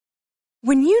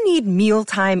When you need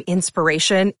mealtime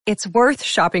inspiration, it's worth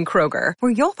shopping Kroger,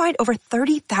 where you'll find over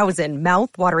 30,000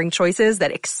 mouth-watering choices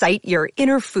that excite your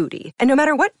inner foodie. And no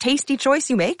matter what tasty choice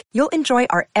you make, you'll enjoy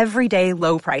our everyday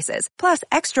low prices, plus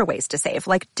extra ways to save,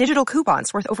 like digital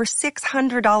coupons worth over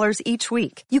 $600 each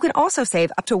week. You can also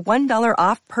save up to $1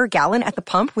 off per gallon at the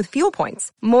pump with fuel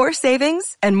points. More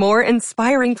savings and more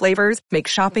inspiring flavors make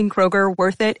shopping Kroger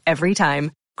worth it every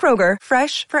time. Kroger,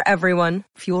 fresh for everyone.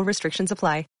 Fuel restrictions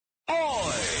apply.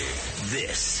 Oi!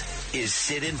 This is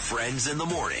Sid and Friends in the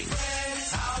Morning.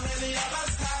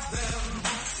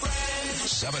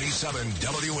 77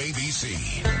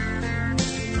 WABC.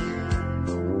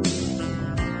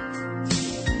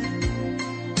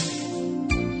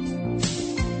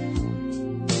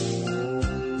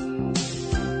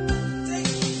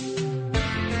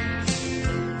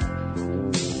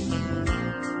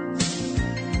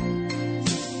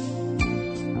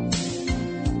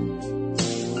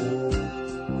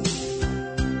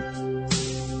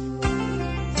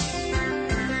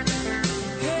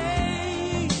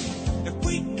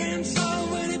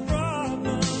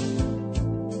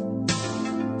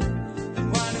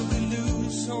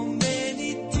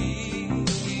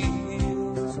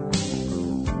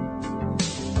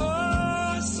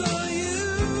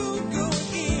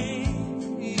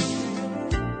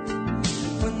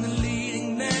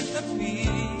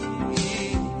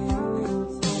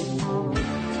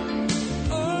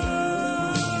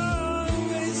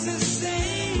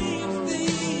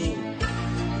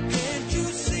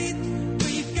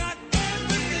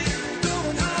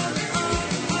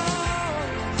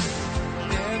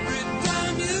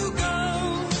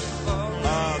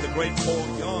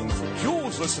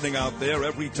 Listening out there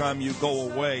every time you go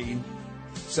away,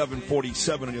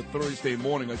 7:47 on your Thursday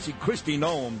morning. I see Kristi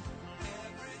Noem.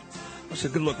 That's a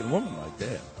good-looking woman right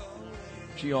there.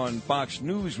 She on Fox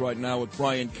News right now with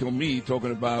Brian Kilmeade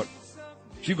talking about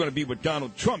she's going to be with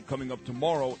Donald Trump coming up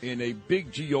tomorrow in a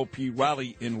big GOP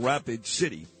rally in Rapid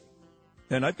City.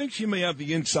 And I think she may have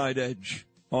the inside edge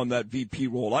on that VP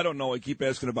role. I don't know. I keep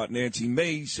asking about Nancy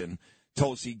Mace and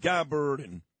Tulsi Gabbard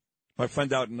and my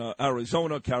friend out in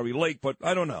Arizona, Carrie Lake, but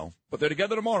I don't know. But they're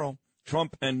together tomorrow,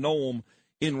 Trump and Noem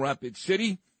in Rapid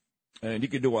City, and you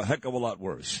can do a heck of a lot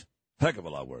worse. Heck of a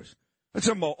lot worse. That's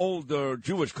some older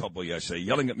Jewish couple yesterday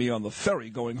yelling at me on the ferry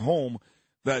going home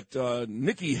that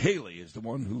Nikki Haley is the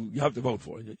one who you have to vote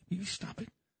for. You stop it.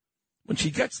 When she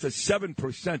gets to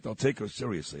 7%, I'll take her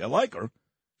seriously. I like her.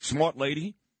 Smart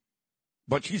lady,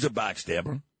 but she's a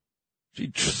backstabber.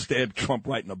 She stabbed Trump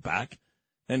right in the back.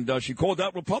 And she called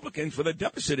out Republicans for the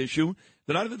deficit issue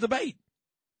the night of the debate.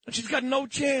 And she's got no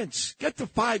chance. Get to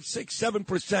 5, 6,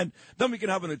 7%. Then we can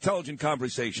have an intelligent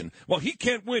conversation. Well, he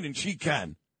can't win and she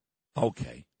can.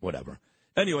 Okay, whatever.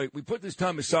 Anyway, we put this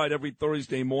time aside every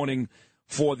Thursday morning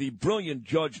for the brilliant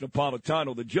Judge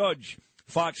Napolitano. The judge,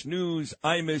 Fox News,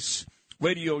 Imus,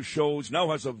 radio shows,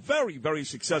 now has a very, very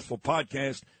successful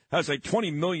podcast, has like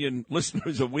 20 million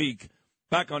listeners a week.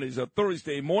 Back on his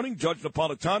Thursday morning, Judge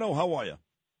Napolitano, how are you?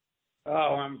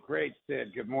 Oh, I'm great,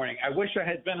 Sid. Good morning. I wish I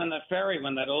had been on the ferry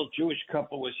when that old Jewish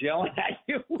couple was yelling at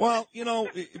you. Well, you know,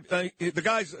 the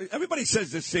guys, everybody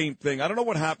says the same thing. I don't know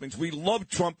what happens. We love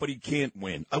Trump, but he can't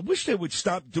win. I wish they would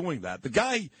stop doing that. The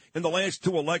guy in the last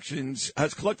two elections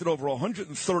has collected over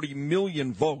 130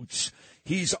 million votes.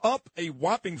 He's up a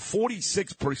whopping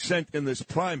 46% in this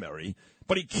primary,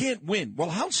 but he can't win. Well,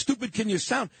 how stupid can you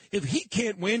sound? If he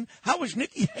can't win, how is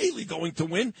Nikki Haley going to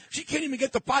win? She can't even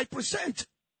get to 5%.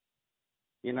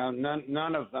 You know,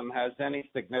 none of them has any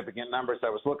significant numbers. I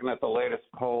was looking at the latest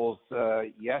polls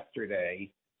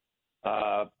yesterday.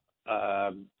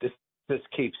 This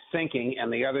keeps sinking,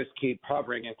 and the others keep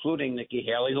hovering, including Nikki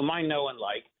Haley, whom I know and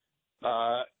like,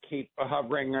 keep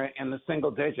hovering in the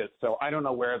single digits. So I don't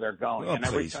know where they're going. Oh, and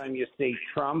every time you see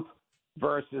Trump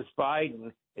versus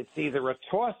Biden, it's either a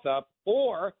toss-up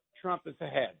or Trump is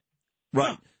ahead.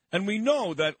 Right. And we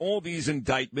know that all these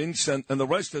indictments and the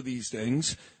rest of these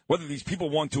things, whether these people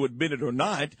want to admit it or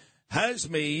not, has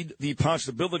made the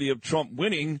possibility of Trump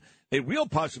winning a real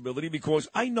possibility because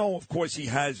I know, of course, he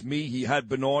has me. He had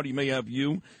Bernard. He may have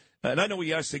you. And I know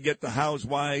he has to get the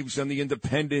housewives and the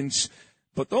independents.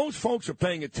 But those folks are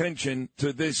paying attention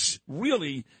to this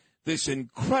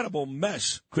incredible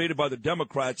mess created by the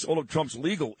Democrats, all of Trump's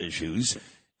legal issues.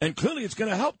 And clearly it's going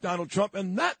to help Donald Trump.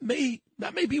 And that may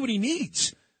be what he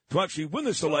needs to actually win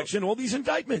this election, all these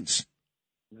indictments.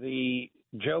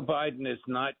 Joe Biden is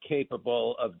not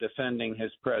capable of defending his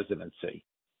presidency.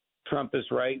 Trump is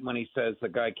right when he says the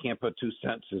guy can't put two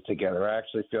sentences together. I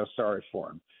actually feel sorry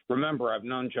for him. Remember, I've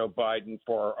known Joe Biden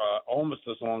for almost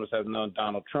as long as I've known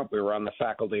Donald Trump. We were on the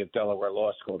faculty of Delaware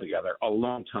Law School together a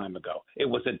long time ago. It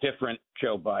was a different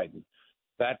Joe Biden.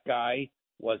 That guy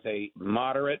was a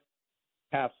moderate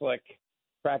Catholic,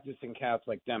 practicing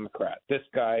Catholic Democrat. This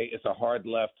guy is a hard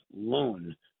left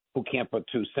loon who can't put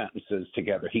two sentences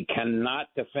together. He cannot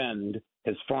defend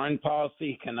his foreign policy.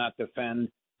 He cannot defend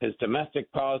his domestic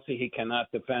policy. He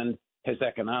cannot defend his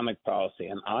economic policy.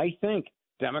 And I think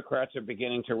Democrats are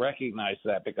beginning to recognize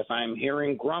that, because I'm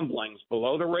hearing grumblings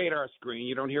below the radar screen.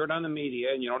 You don't hear it on the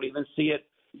media, and you don't even see it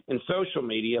in social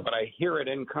media, but I hear it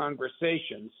in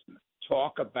conversations.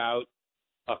 Talk about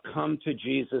a come to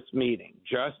Jesus meeting,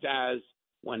 just as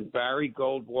when Barry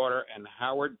Goldwater and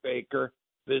Howard Baker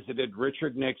visited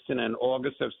Richard Nixon in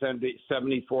August of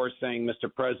 74 saying,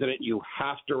 Mr. President, you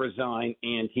have to resign,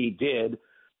 and he did.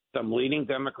 Some leading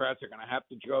Democrats are going to have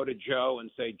to go to Joe and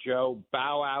say, Joe,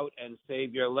 bow out and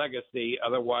save your legacy.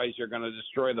 Otherwise, you're going to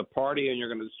destroy the party and you're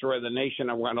going to destroy the nation,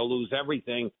 and we're going to lose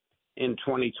everything in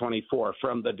 2024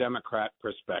 from the Democrat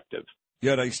perspective.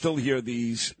 Yet I still hear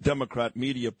these Democrat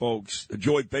media folks,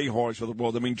 Joy Behar of the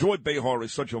world. I mean, Joy Behar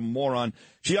is such a moron.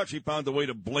 She actually found a way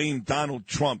to blame Donald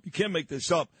Trump. You can't make this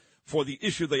up, for the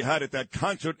issue they had at that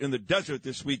concert in the desert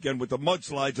this weekend with the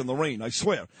mudslides and the rain. I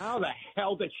swear. How the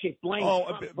hell did she blame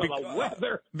Trump for the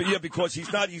weather? Yeah, because he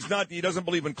doesn't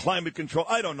believe in climate control.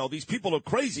 I don't know. These people are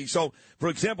crazy. So, for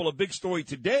example, a big story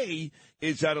today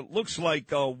is that it looks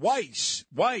like Weiss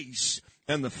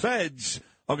and the feds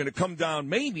are going to come down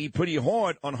maybe pretty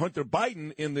hard on Hunter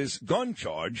Biden in this gun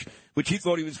charge, which he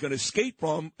thought he was going to escape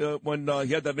from when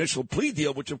he had that initial plea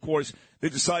deal, which, of course, they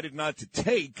decided not to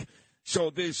take.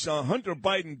 So this Hunter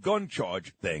Biden gun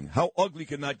charge thing, how ugly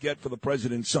can that get for the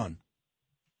president's son?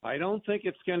 I don't think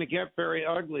it's going to get very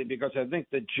ugly, because I think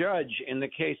the judge in the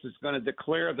case is going to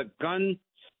declare the gun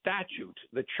statute,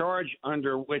 the charge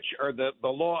under which, or the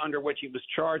law under which he was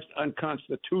charged,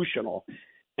 unconstitutional.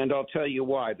 And I'll tell you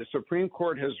why. The Supreme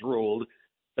Court has ruled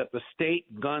that the state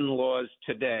gun laws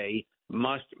today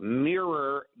must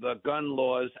mirror the gun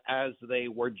laws as they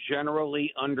were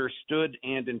generally understood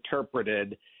and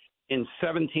interpreted in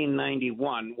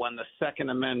 1791, when the Second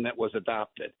Amendment was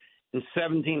adopted. In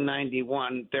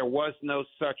 1791, there was no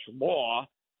such law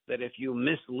that if you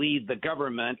mislead the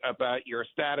government about your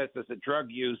status as a drug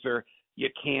user, you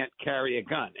can't carry a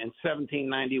gun. In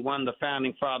 1791, the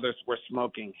Founding Fathers were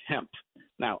smoking hemp.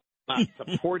 Now, I'm not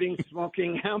supporting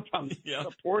smoking hemp. I'm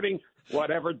supporting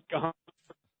whatever Hunter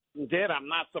did. I'm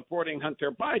not supporting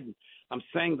Hunter Biden. I'm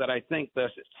saying that I think the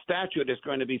statute is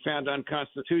going to be found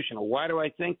unconstitutional. Why do I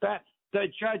think that? The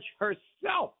judge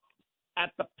herself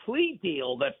at the plea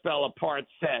deal that fell apart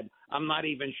said, I'm not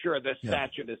even sure this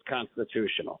statute is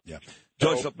constitutional. Yeah.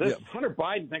 So this Hunter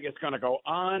Biden thing is going to go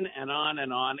on and on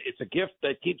and on. It's a gift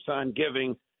that keeps on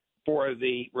giving for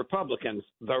the Republicans.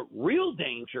 The real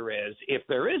danger is if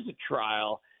there is a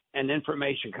trial and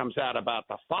information comes out about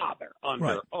the father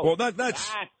under oath. Well,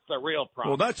 that's the real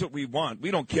problem. Well, that's what we want.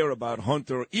 We don't care about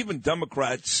Hunter. Even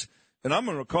Democrats, and I'm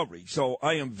in recovery, so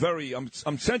I am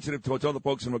I'm sensitive towards other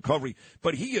folks in recovery,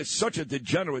 but he is such a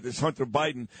degenerate, this Hunter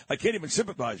Biden. I can't even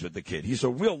sympathize with the kid. He's a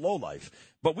real lowlife.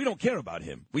 But we don't care about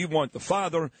him. We want the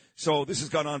father. So this has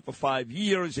gone on for 5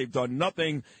 years. They've done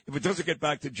nothing. If it doesn't get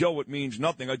back to Joe, it means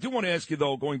nothing. I do want to ask you,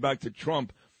 though, going back to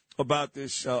Trump, about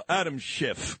this Adam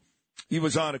Schiff. He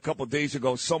was on a couple of days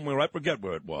ago somewhere, I forget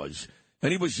where it was,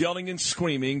 and he was yelling and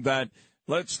screaming that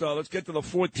let's get to the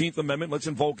 14th Amendment. Let's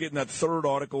invoke it in that third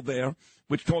article there,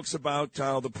 which talks about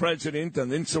the president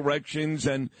and insurrections,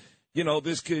 and, you know,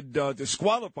 this could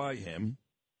disqualify him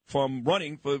from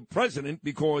running for president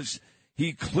because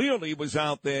he clearly was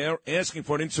out there asking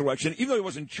for an insurrection. Even though he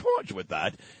wasn't charged with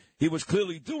that, he was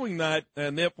clearly doing that,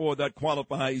 and therefore that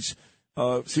qualifies.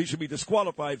 So he should be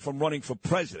disqualified from running for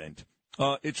president.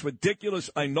 It's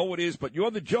ridiculous. I know it is, but you're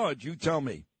the judge. You tell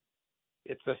me.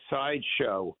 It's a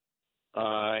sideshow.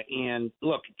 And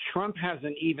look, Trump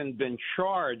hasn't even been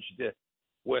charged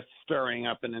with stirring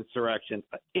up an insurrection.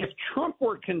 If Trump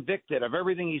were convicted of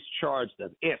everything he's charged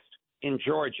of, in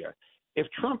Georgia, if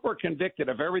Trump were convicted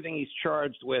of everything he's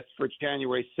charged with for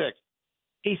January 6th,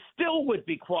 he still would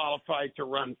be qualified to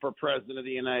run for president of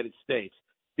the United States,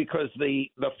 because the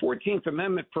 14th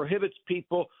Amendment prohibits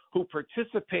people who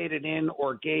participated in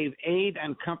or gave aid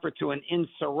and comfort to an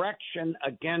insurrection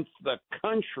against the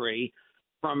country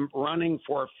from running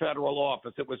for federal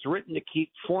office. It was written to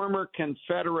keep former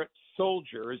Confederate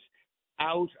soldiers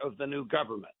out of the new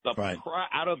government,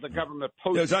 out of the government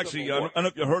post. There's actually, I don't know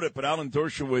if you heard it, but Alan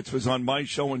Dershowitz was on my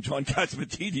show and John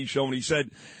Katzmatidis' show, and he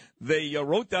said they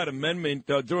wrote that amendment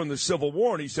during the Civil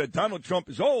War, and he said Donald Trump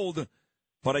is old,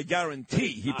 but I guarantee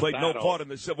he played no part in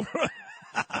the Civil Rights.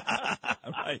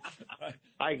 Right.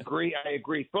 I agree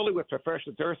fully with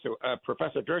Professor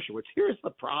Dershowitz. Here's the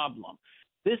problem.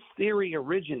 This theory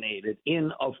originated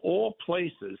in, of all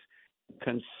places,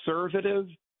 conservative,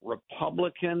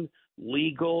 Republican,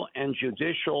 legal, and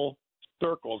judicial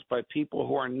circles by people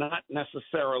who are not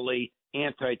necessarily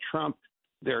anti-Trump.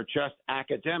 They're just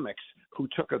academics who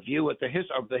took a view of the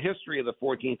history of the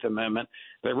 14th Amendment.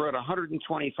 They wrote a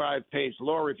 125-page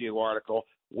law review article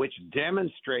which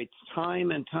demonstrates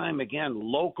time and time again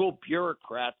local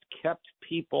bureaucrats kept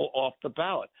people off the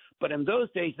ballot. But in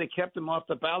those days, they kept them off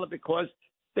the ballot because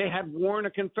they had worn a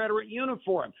Confederate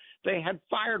uniform. They had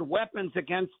fired weapons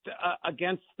against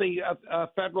the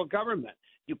federal government.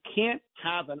 You can't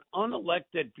have an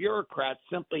unelected bureaucrat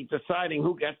simply deciding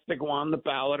who gets to go on the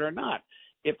ballot or not.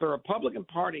 If the Republican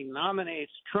Party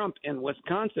nominates Trump in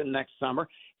Wisconsin next summer,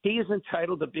 he is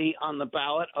entitled to be on the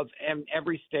ballot of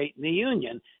every state in the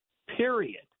union,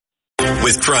 period.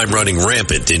 With crime running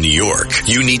rampant in New York,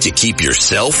 you need to keep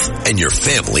yourself and your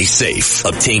family safe.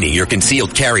 Obtaining your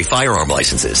concealed carry firearm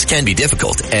licenses can be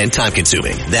difficult and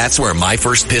time-consuming. That's where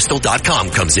MyFirstPistol.com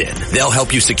comes in. They'll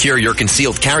help you secure your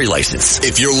concealed carry license.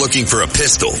 If you're looking for a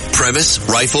pistol, premise,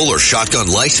 rifle, or shotgun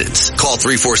license, call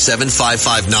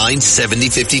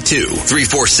 347-559-7052.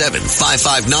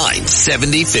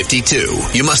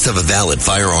 347-559-7052. You must have a valid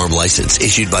firearm license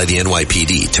issued by the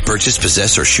NYPD to purchase,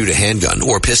 possess, or shoot a handgun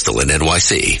or pistol in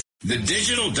NYC. The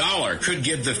digital dollar could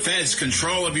give the feds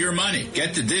control of your money.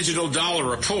 Get the digital dollar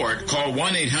report. Call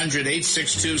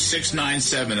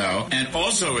 1-800-862-6970 and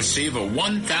also receive a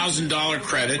 $1,000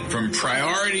 credit from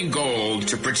Priority Gold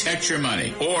to protect your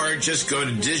money. Or just go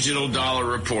to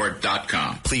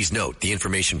digitaldollarreport.com. Please note, the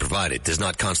information provided does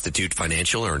not constitute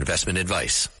financial or investment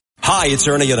advice. Hi, it's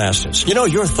Ernie Anastas. You know,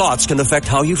 your thoughts can affect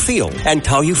how you feel, and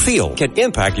how you feel can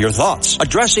impact your thoughts.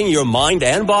 Addressing your mind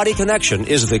and body connection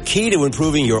is the key to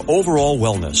improving your overall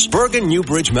wellness. Bergen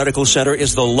Newbridge Medical Center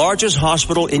is the largest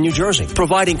hospital in New Jersey,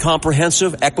 providing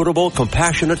comprehensive, equitable,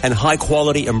 compassionate, and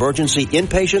high-quality emergency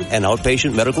inpatient and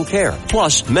outpatient medical care,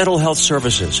 plus mental health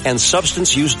services and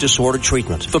substance use disorder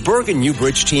treatment. The Bergen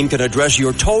Newbridge team can address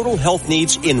your total health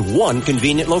needs in one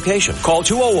convenient location. Call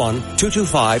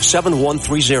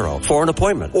 201-225-7130. For an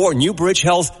appointment or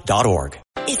newbridgehealth.org.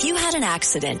 If you had an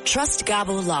accident, trust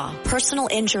Gabo Law, personal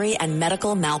injury and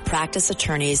medical malpractice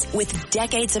attorneys with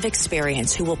decades of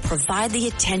experience who will provide the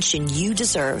attention you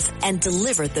deserve and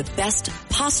deliver the best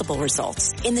possible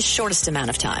results in the shortest amount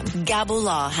of time. Gabo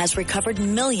Law has recovered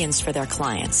millions for their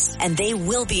clients, and they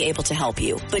will be able to help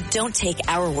you. But don't take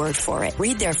our word for it.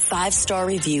 Read their 5-star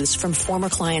reviews from former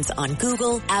clients on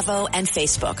Google, Avo, and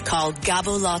Facebook. Call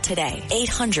Gabo Law today,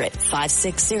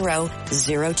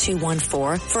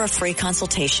 800-560-0214 for a free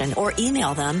consultation, or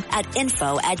email them at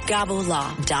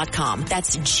info@gabolaw.com.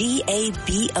 That's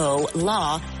GABO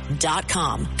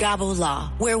law.com. Gabo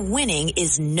Law, where winning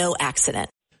is no accident.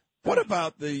 What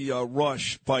about the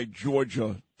rush by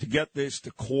Georgia to get this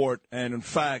to court and, in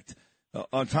fact,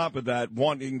 on top of that,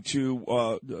 wanting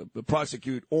to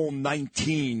prosecute all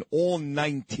 19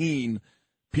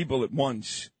 people at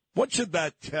once? What should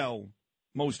that tell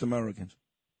most Americans?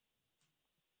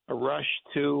 A rush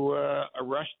to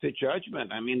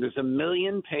judgment. I mean, there's 1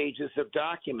 million pages of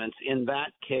documents in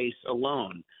that case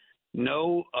alone.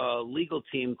 No legal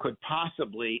team could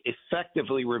possibly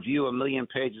effectively review 1 million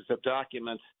pages of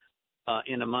documents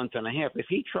in a month and a half. If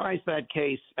he tries that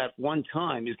case at one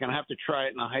time, he's going to have to try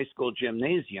it in a high school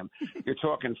gymnasium. You're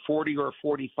talking 40 or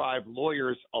 45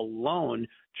 lawyers alone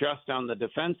just on the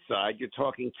defense side. You're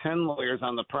talking 10 lawyers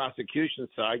on the prosecution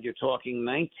side. You're talking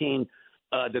 19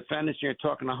 defendants, you're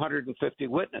talking 150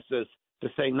 witnesses, to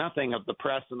say nothing of the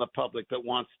press and the public that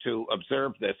wants to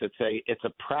observe this. It's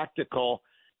a practical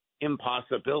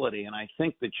impossibility, and I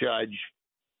think the judge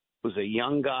was a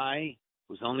young guy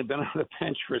who's only been on the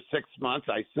bench for 6 months.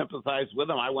 I sympathize with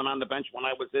him. I went on the bench when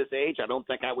I was his age. I don't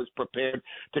think I was prepared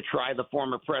to try the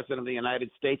former president of the United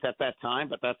States at that time,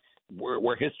 but that's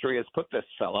where history has put this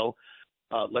fellow.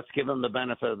 Let's give him the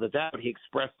benefit of the doubt. He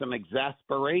expressed some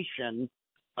exasperation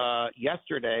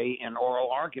yesterday in oral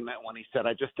argument when he said,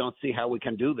 I just don't see how we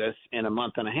can do this in a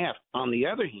month and a half. On the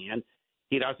other hand,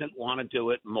 he doesn't want to do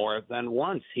it more than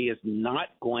once. He is not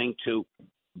going to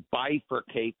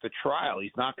bifurcate the trial.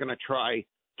 He's not going to try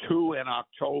 2 in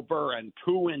October and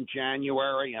 2 in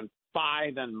January and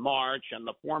 5 in March and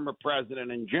the former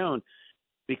president in June,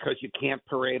 because you can't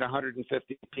parade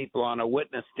 150 people on a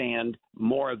witness stand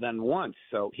more than once.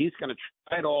 So he's going to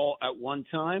try it all at one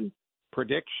time.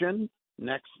 Prediction,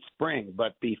 next spring.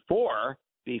 But before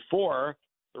the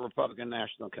Republican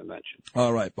National Convention.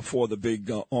 All right, before the big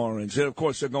orange. And, of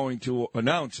course, they're going to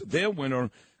announce their winner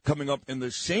coming up in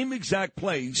the same exact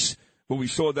place where we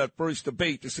saw that first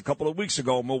debate just a couple of weeks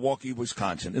ago in Milwaukee,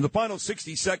 Wisconsin. In the final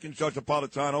 60 seconds, Judge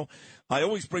Napolitano, I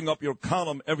always bring up your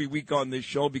column every week on this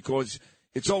show because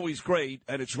it's always great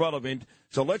and it's relevant.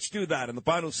 So let's do that. In the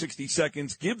final 60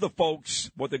 seconds, give the folks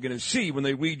what they're going to see when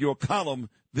they read your column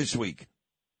this week.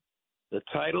 The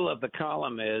title of the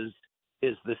column is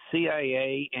the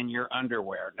CIA in your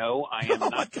underwear? No, I am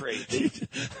not crazy.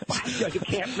 You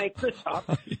can't make this up.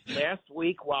 Last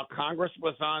week, while Congress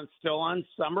was still on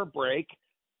summer break,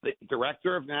 the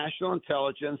Director of National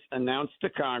Intelligence announced to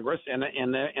Congress in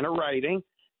a writing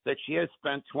that she has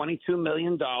spent $22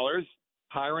 million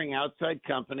hiring outside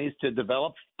companies to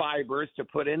develop fibers to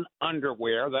put in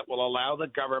underwear that will allow the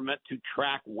government to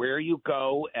track where you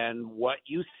go and what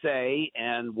you say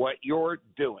and what you're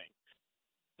doing.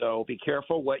 So be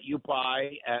careful what you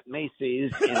buy at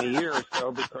Macy's in a year or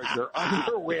so because your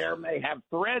underwear may have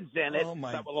threads in it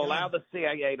that will allow the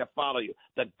CIA to follow you.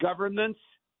 The government's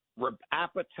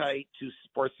appetite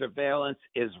for surveillance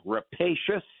is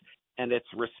rapacious, and its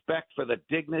respect for the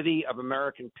dignity of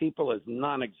American people is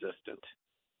non-existent.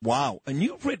 Wow. And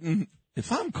you've written,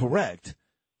 if I'm correct,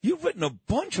 you've written a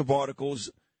bunch of articles.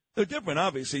 They're different,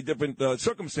 obviously, different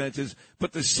circumstances,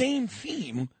 but the same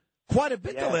theme quite a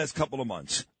bit the last couple of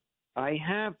months. I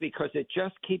have, because it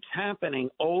just keeps happening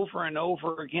over and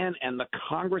over again, and the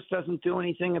Congress doesn't do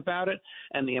anything about it,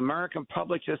 and the American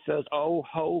public just says, oh,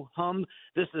 ho, hum.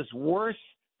 This is worse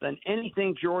than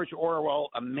anything George Orwell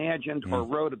imagined or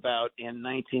wrote about in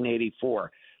 1984.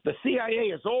 The CIA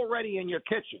is already in your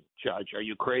kitchen, Judge. Are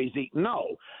you crazy?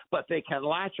 No. But they can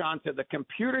latch onto the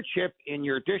computer chip in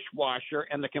your dishwasher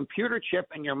and the computer chip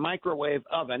in your microwave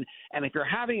oven. And if you're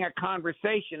having a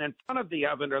conversation in front of the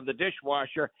oven or the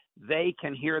dishwasher, they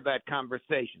can hear that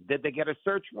conversation. Did they get a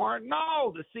search warrant?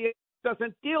 No. The CIA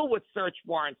doesn't deal with search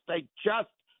warrants. They just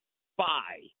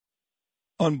spy.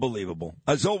 Unbelievable.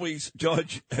 As always,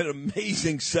 Judge, an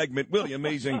amazing segment. Really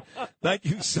amazing. Thank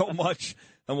you so much.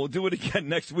 And we'll do it again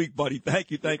next week, buddy.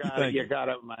 Thank you. You got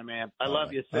it, my man. I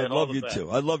love you, Sid. I love you, too.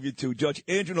 I love you, too. Judge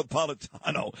Andrew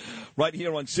Napolitano, right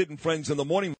here on Sid and Friends in the Morning.